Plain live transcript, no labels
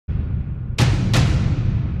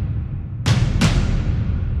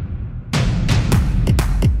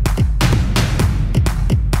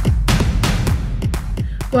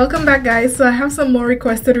Welcome back, guys. So I have some more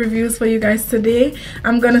requested reviews for you guys today.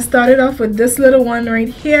 I'm gonna start it off with this little one right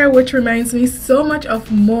here, which reminds me so much of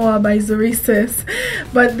Moa by Zurisis.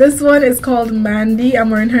 But this one is called Mandy.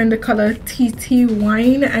 I'm wearing her in the color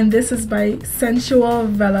TTWINE, and this is by Sensual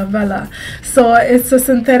Vella Vella. So it's a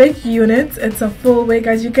synthetic unit. It's a full wig,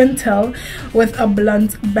 as you can tell, with a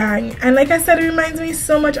blunt bang. And like I said, it reminds me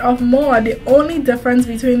so much of Moa. The only difference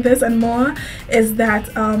between this and Moa is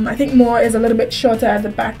that I think Moa is a little bit shorter at the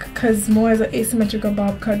back, because Moa is an asymmetrical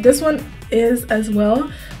bob cut. This one is as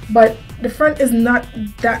well, but the front is not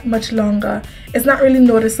that much longer. It's not really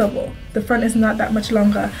noticeable. The front is not that much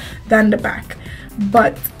longer than the back,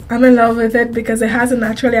 but I'm in love with it because it has a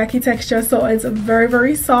natural yaky texture, so it's very,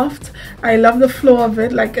 very soft. I love the flow of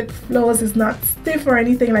it. Like, it flows, it's not stiff or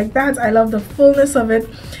anything like that. I love the fullness of it,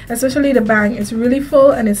 especially the bang. It's really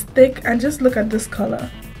full and it's thick. And just look at this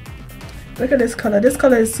color. Look at this color. This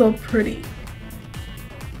color is so pretty.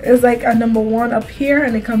 It's like a #1 up here,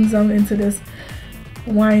 and it comes down into this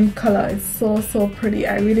wine color. It's so pretty.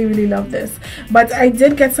 I really love this. But I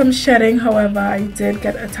did get some shedding. However, I did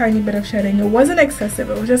get a tiny bit of shedding. It wasn't excessive,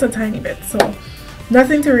 it was just a tiny bit, so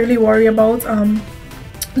nothing to really worry about.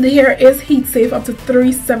 The hair is heat safe up to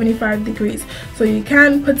 375 degrees, so you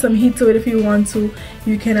can put some heat to it if you want to.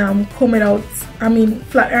 You can comb it out,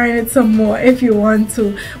 flat iron it some more if you want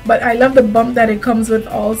to. But I love the bump that it comes with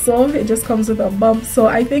also. It just comes with a bump, so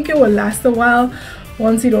I think it will last a while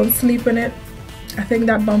once you don't sleep in it. I think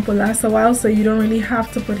that bump will last a while, so you don't really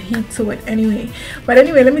have to put heat to it anyway. But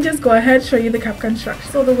anyway, let me just go ahead show you the cap construction.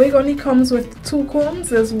 So the wig only comes with 2 combs.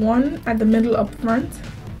 There's one at the middle up front,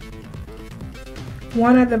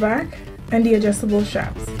 one at the back, and the adjustable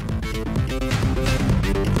straps.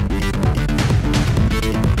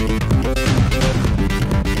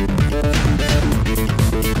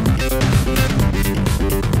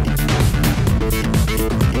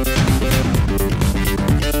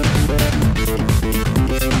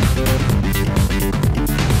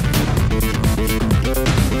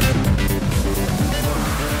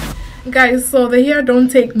 Guys, so the hair don't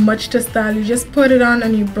take much to style. You just put it on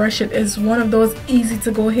and you brush it. It's one of those easy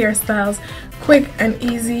to go hairstyles. Quick and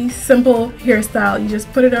easy, simple hairstyle. You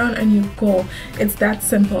just put it on and you go. It's that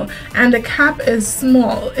simple. And the cap is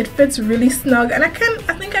small. It fits really snug, and I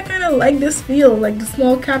think I kind of like this feel. Like the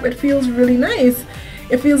small cap, it feels really nice.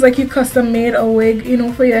 It feels like you custom made a wig, you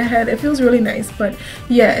know, for your head. It feels really nice. But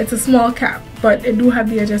yeah, it's a small cap, but it do have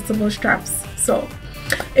the adjustable straps. So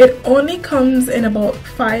it only comes in about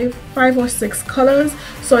five or 6 colors,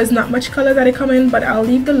 so it's not much color that it come in, but I'll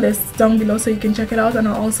leave the list down below so you can check it out, and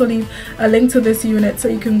I'll also leave a link to this unit so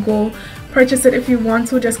you can go purchase it if you want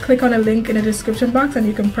to. Just click on a link in the description box and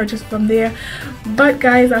you can purchase from there. But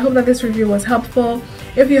guys, I hope that this review was helpful.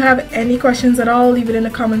 If you have any questions at all, leave it in the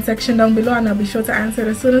comment section down below and I'll be sure to answer it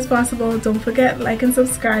as soon as possible. Don't forget, like and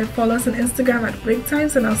subscribe. Follow us on Instagram at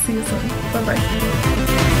WigTypes, and I'll see you soon. Bye bye.